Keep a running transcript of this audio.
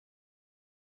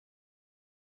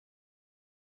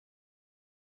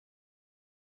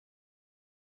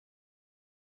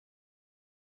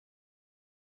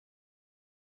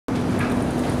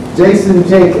Jason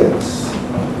Jenkins,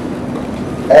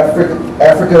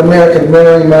 African American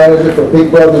mentoring manager for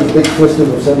Big Brothers Big Sisters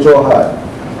of Central Ohio.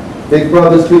 Big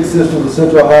Brothers Big Sisters of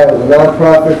Central Ohio is a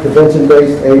nonprofit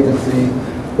prevention-based agency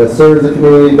that serves the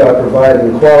community by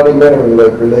providing quality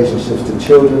mentoring relationships to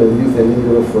children and youth in need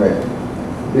of a friend.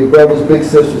 Big Brothers Big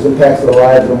Sisters impacts the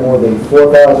lives of more than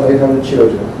 4,800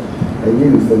 children and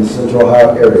youth in the Central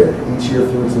Ohio area each year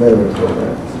through its mentoring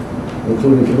programs,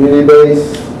 including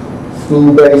community-based,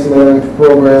 school-based mentoring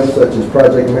programs such as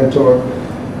Project Mentor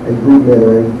and group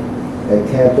mentoring at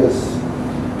campus.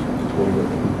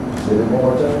 Say it one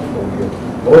more time.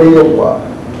 Orewa.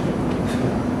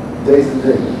 Jason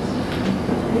Jenkins.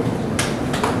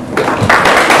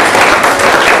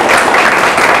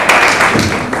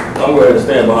 I'm going to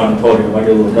stand behind the podium. I get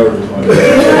a little nervous when I do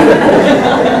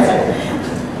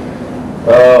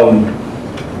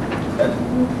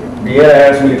Deanna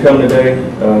asked me to come today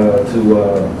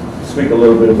to speak a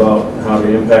little bit about how to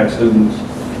impact students.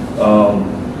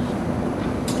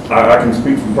 I can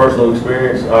speak from personal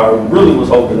experience. I really was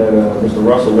hoping that Mr.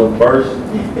 Russell went first.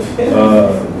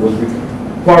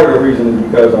 Part of the reason is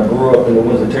because I grew up in the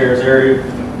Windsor Terrace area,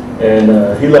 and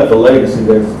he left a legacy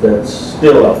that's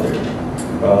still out there.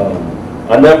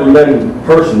 I never met him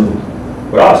personally,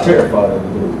 but I was terrified of the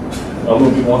dude. I'm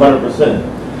going to be 100%.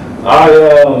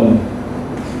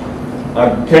 I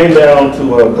came down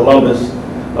to Columbus.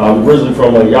 I'm originally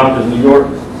from Yonkers, New York,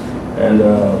 and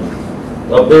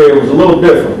up there it was a little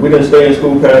different. We didn't stay in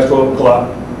school past 12 o'clock.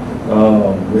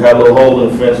 We had a little hole in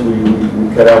the fence we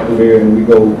cut out through there, and we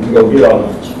go get our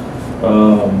lunch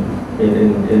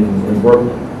in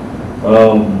Brooklyn.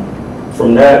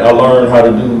 From that, I learned how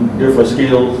to do different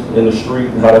skills in the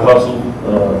street, how to hustle,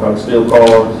 how to steal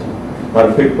cars, how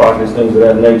to pickpocket, things of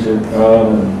that nature.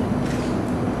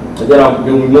 And then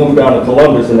we moved down to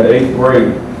Columbus in the 8th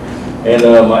grade. And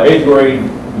my 8th grade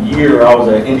year, I was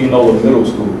at Indianola Middle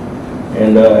School.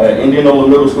 And at Indianola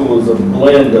Middle School was a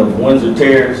blend of Windsor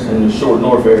Terrace and the Short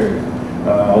North area.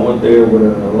 I went there with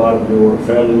a lot of your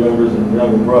family members and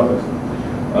younger brothers.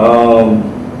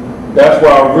 That's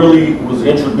where I really was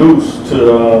introduced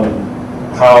to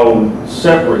how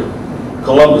separate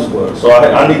Columbus was. So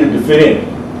I needed to fit in.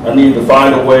 I needed to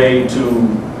find a way to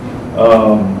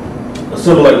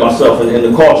assimilate myself in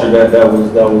the culture that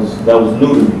was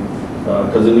new to me.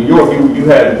 Because in New York, you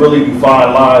had really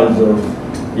defined lines of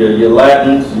your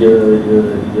Latins,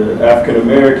 your African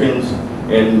Americans,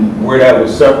 and where that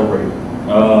was separated.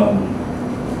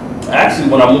 Actually,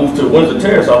 when I moved to Windsor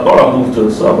Terrace, I thought I moved to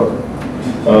a suburb.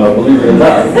 Believe it or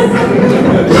not.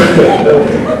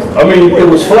 I mean, it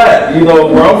was flat. You know,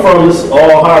 where I'm from, it's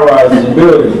all high-rises and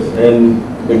buildings. And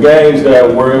the gangs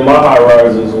that were in my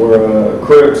high-rises were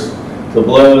Crips, the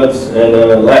Bloods, and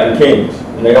Latin Kings.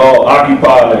 And they all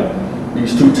occupied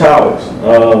these two towers.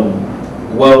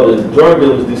 Well, the drug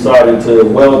dealers decided to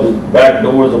weld the back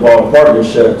doors of our apartments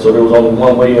shut, so there was only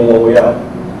one way in, one way out.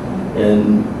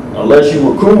 And unless you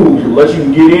were cool, unless you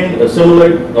could get in,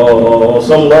 assimilate on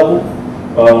some level,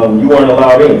 you weren't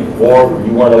allowed in, or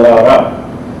you weren't allowed out.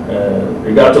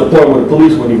 It got to a point where the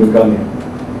police wouldn't even come in,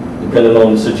 depending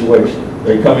on the situation.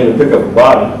 They come in to pick up a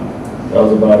body. That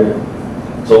was about it.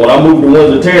 So when I moved to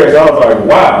Windsor Terrace, I was like,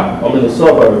 wow, I'm in the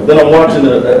suburbs. Then I'm watching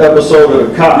an episode of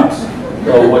The Cops.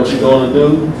 Oh, what you gonna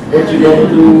do? What you gonna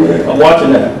do? I'm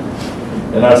watching that.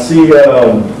 And I see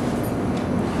a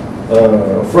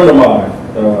friend of mine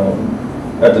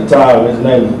at the time, his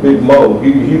name is Big Mo.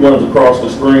 He runs across the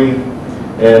screen,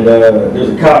 and there's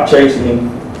a cop chasing him,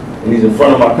 and he's in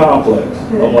front of my complex.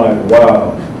 I'm like,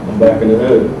 wow, I'm back in the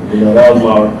hood. You know, that was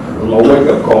my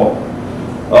wake-up call.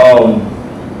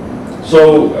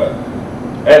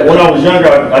 When I was younger,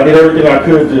 I did everything I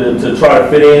could to try to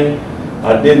fit in. I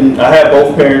had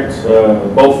both parents,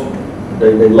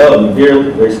 they loved me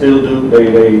dearly, they still do.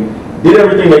 They did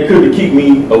everything they could to keep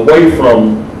me away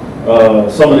from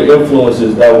some of the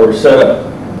influences that were set up.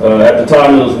 At the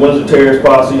time, it was Windsor Terrace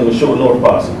Posse and the Short North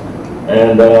Posse.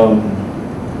 And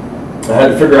I had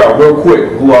to figure out real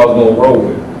quick who I was going to roll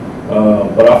with.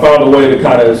 But I found a way to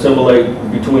kind of assimilate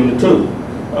between the two.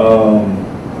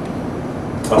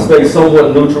 I stayed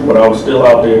somewhat neutral, but I was still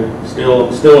out there, still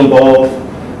involved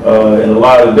in a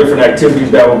lot of different activities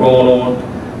that were going on.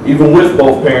 Even with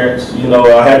both parents, you know,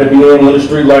 I had to be in when the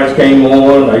street lights came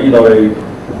on. They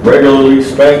regularly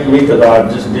spanked me because I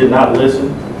just did not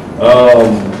listen.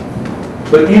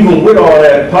 But even with all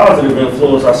that positive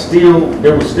influence,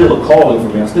 there was still a calling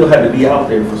for me. I still had to be out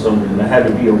there for some reason. I had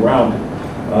to be around it.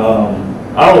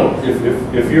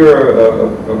 If you're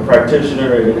a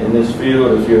practitioner in this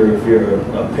field, if you're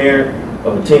a parent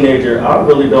of a teenager, I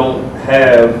really don't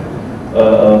have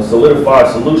a solidified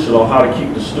solution on how to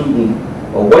keep the student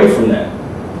away from that.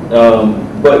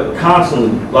 But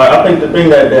constantly, like, I think the thing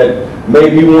that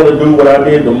made me want to do what I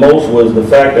did the most was the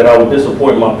fact that I would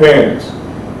disappoint my parents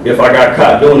if I got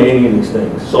caught doing any of these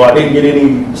things. So I didn't get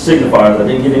any signifiers, I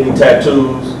didn't get any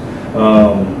tattoos.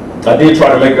 I did try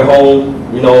to make it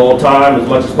home, you know, on time as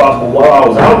much as possible. While I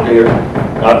was out there,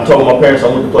 I told my parents I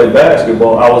went to play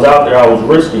basketball. I was out there, I was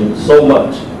risking so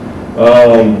much.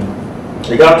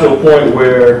 It got to a point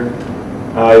where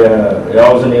I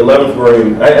was in the 11th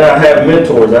grade. I had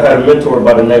mentors. I had a mentor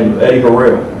by the name of Eddie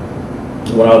Harrell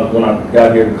when I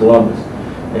got here to Columbus.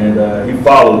 And he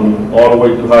followed me all the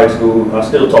way through high school. I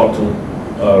still talk to him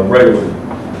regularly.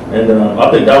 And I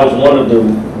think that was one of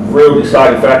the real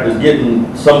deciding factors,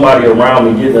 getting somebody around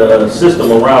me, getting a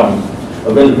system around me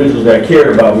of individuals that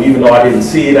cared about me, even though I didn't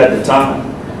see it at the time.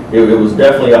 It was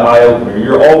definitely an eye-opener.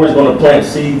 You're always going to plant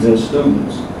seeds in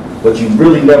students, but you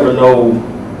really never know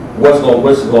what's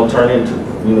going to turn into.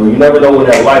 You know, you never know when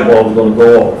that light bulb is going to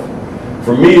go off.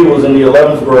 For me, it was in the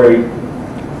 11th grade.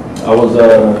 I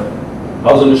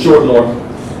was in the short north.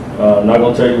 I'm not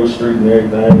going to tell you what street and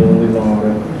everything. You don't really know all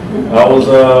that.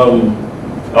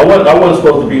 I wasn't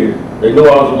supposed to be here. They knew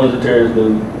I was a Windsor Terrace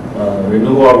dude. They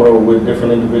knew who I rode with,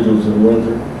 different individuals in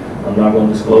Windsor. I'm not going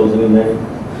to disclose any names.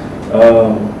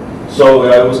 So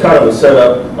it was kind of a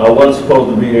setup. I wasn't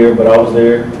supposed to be here, but I was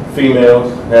there.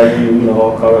 Females had me, you know,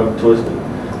 all caught up, twisted.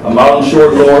 I'm out in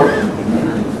short north,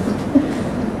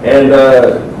 and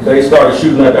they started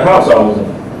shooting at the house I was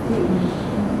in.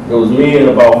 It was me and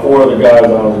about 4 other guys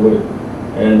I was with.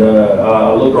 And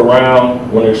I look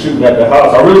around when they're shooting at the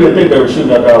house. I really didn't think they were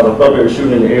shooting at the house. I thought they were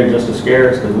shooting in the air just to scare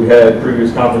us because we had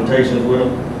previous confrontations with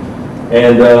them.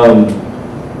 And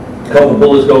a couple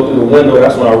bullets go through the window.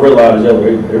 That's when I realized, yo,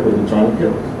 they're really trying to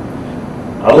kill us.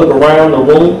 I look around the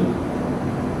room.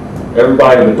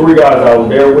 Everybody, the 3 guys I was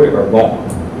there with are gone.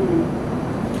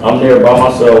 I'm there by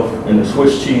myself in the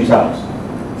Swiss cheese house.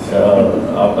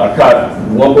 I caught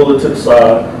 1 bullet to the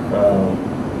side.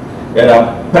 And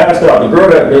I passed out. The girl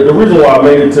the reason why I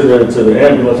made it to the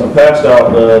ambulance, I passed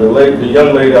out. The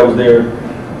young lady that was there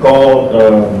called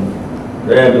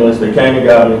the ambulance. They came and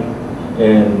got me,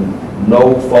 and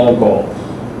no phone calls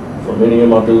from any of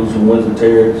my dudes from Windsor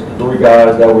Terrace. The 3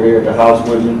 guys that were there at the house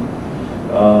with me.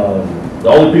 The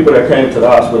only people that came to the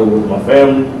hospital was my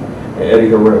family and Eddie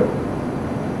Harrell,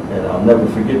 and I'll never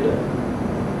forget that.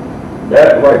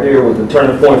 That right there was the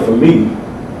turning point for me.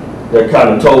 That kind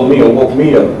of told me and woke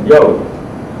me up. Yo,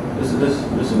 this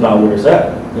is not where it's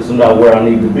at. This is not where I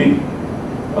need to be.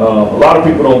 A lot of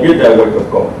people don't get that wake up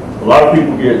call. A lot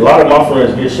of my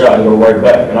friends get shot and go right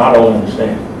back, and I don't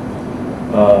understand.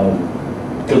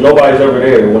 Because nobody's ever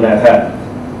there when that happens.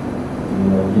 You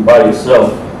know, you by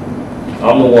yourself.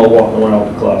 I'm the one walking around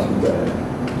with the Colossal bag.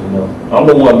 You know, I'm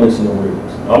the one missing the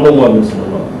ribs. I'm the one missing the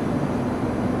lung.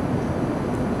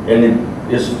 And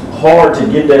it's hard to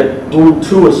get that through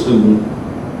to a student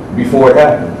before it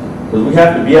happens. Because we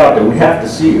have to be out there, we have to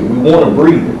see it, we want to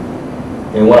breathe it.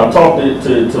 And when I talk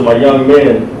to my young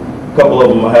men, a couple of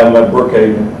them I have them at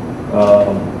Brookhaven,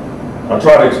 I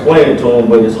try to explain it to them,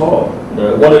 but it's hard.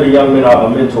 One of the young men I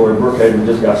mentor at Brookhaven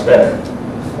just got stabbed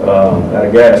at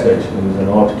a gas station. He was in an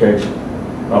altercation.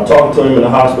 And I'm talking to him in the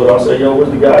hospital, I say, yo, where's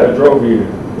the guy that drove you here?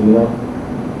 You know?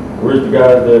 Where's the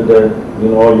guy that you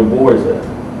know, all your boys at?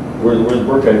 Where's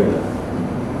Brookhaven at?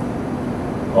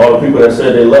 All the people that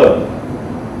said they love you.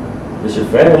 It's your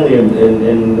family and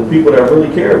the people that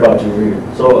really care about you here.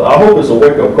 So I hope it's a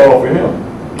wake-up call for him.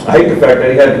 I hate the fact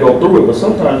that he had to go through it, but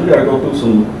sometimes you got to go through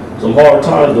some hard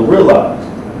times to realize,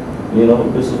 you know,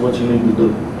 this is what you need to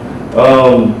do.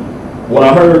 When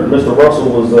I heard Mr. Russell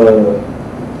was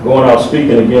going out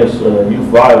speaking against youth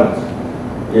violence,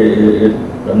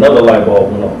 another light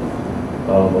bulb went off.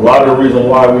 A lot of the reason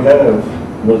why we have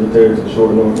Windsor Terrace and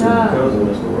Short North is because of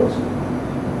Mr. Russell.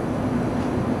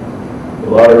 A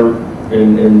lot of,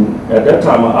 and at that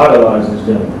time I idolized this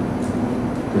gentleman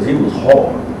because he was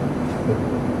hard.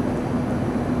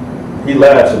 He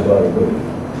laughs about it, but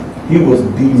he was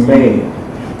the man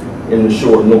in the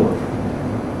Short North.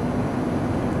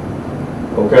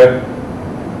 Okay?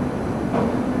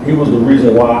 He was the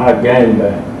reason why I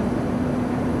gangbanged.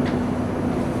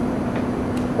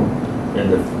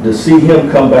 And to see him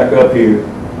come back up here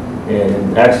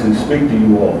and actually speak to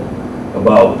you all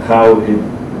about how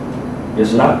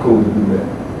it's not cool to do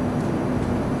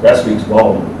that speaks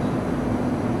volumes.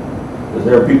 Because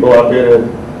there are people out there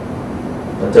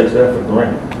that takes that for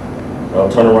granted. I'll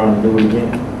turn around and do it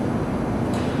again.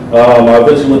 I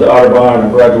eventually went to Otterbein. I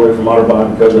graduated from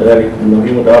Otterbein because of Eddie. You know,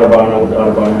 he went to Otterbein, I went to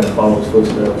Otterbein, I had to follow his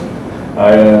footsteps.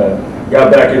 I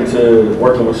got back into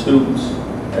working with students,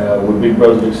 with Big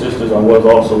Brothers Big Sisters. I was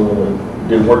also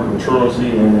did work with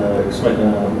truancy and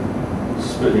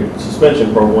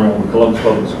suspension program with Columbus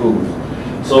Public Schools.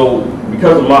 So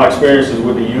because of my experiences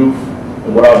with the youth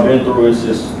and what I've been through, it's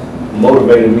just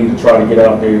motivated me to try to get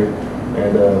out there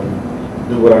and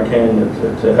do what I can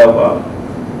to help out.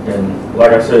 And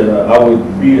like I said, I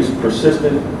would be as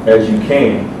persistent as you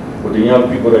can with the young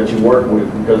people that you work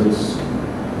with, because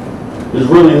there's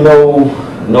really no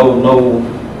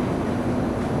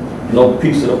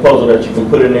piece of the puzzle that you can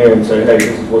put in there and say, hey,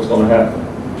 this is what's going to happen.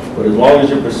 But as long as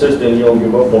you're persistent, you don't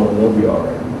give up on them, they'll be all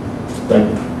right.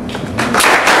 Thank you.